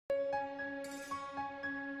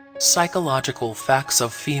Psychological facts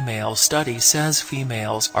of female study says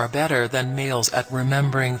females are better than males at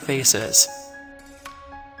remembering faces.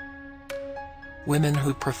 Women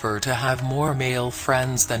who prefer to have more male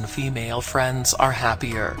friends than female friends are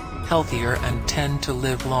happier, healthier and tend to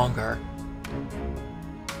live longer.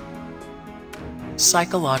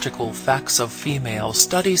 Psychological facts of female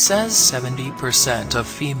study says 70% of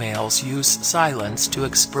females use silence to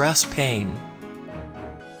express pain.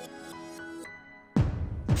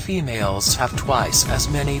 Females have twice as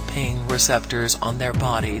many pain receptors on their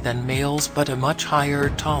body than males but a much higher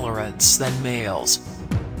tolerance than males.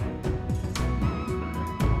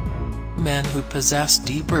 Men who possess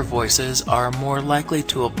deeper voices are more likely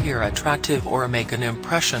to appear attractive or make an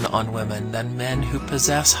impression on women than men who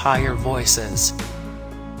possess higher voices.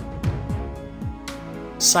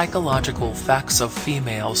 Psychological facts of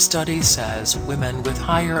female study says women with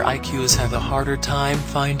higher IQs have a harder time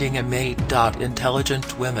finding a mate.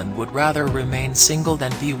 Intelligent women would rather remain single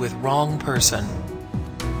than be with wrong person.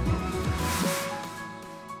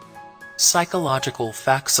 Psychological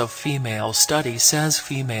facts of female study says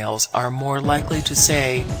females are more likely to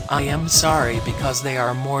say, "I am sorry" because they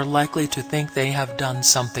are more likely to think they have done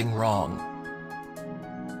something wrong.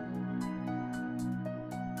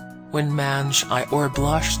 When men shy or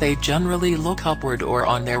blush they generally look upward or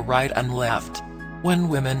on their right and left. When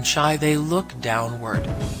women shy they look downward.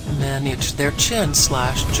 Men itch their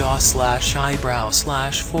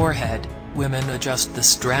chin/jaw/eyebrow/forehead, women adjust the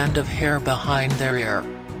strand of hair behind their ear.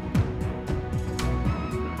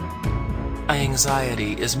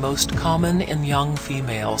 Anxiety is most common in young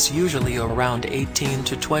females, usually around 18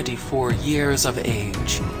 to 24 years of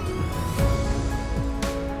age.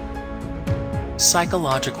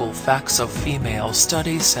 Psychological facts of female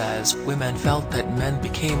study says women felt that men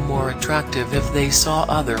became more attractive if they saw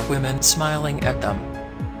other women smiling at them.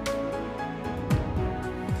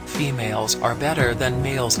 Females are better than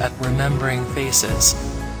males at remembering faces.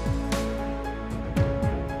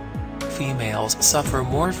 Females suffer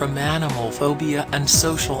more from animal phobia and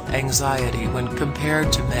social anxiety when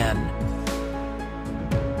compared to men.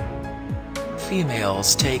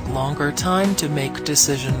 Females take longer time to make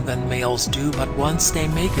decision than males do, but once they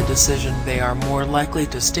make a decision they are more likely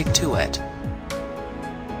to stick to it.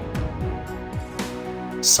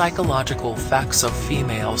 Psychological facts of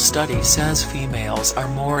female study says females are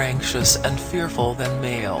more anxious and fearful than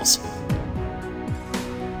males.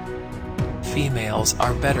 Females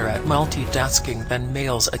are better at multitasking than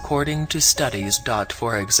males according to studies.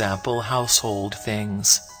 For example, household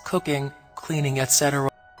things, cooking, cleaning etc.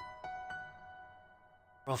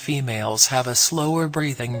 Females have a slower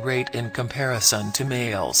breathing rate in comparison to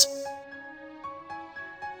males.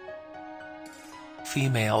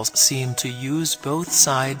 Females seem to use both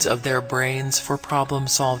sides of their brains for problem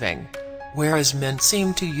solving, whereas men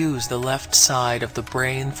seem to use the left side of the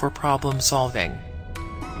brain for problem solving.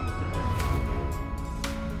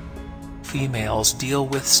 Females deal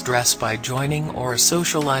with stress by joining or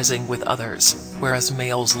socializing with others, whereas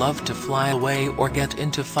males love to fly away or get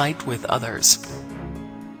into fight with others.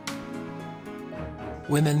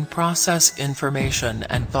 Women process information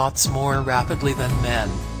and thoughts more rapidly than men.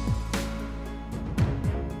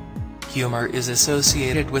 Humor is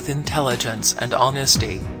associated with intelligence and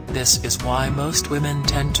honesty. This is why most women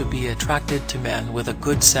tend to be attracted to men with a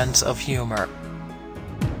good sense of humor.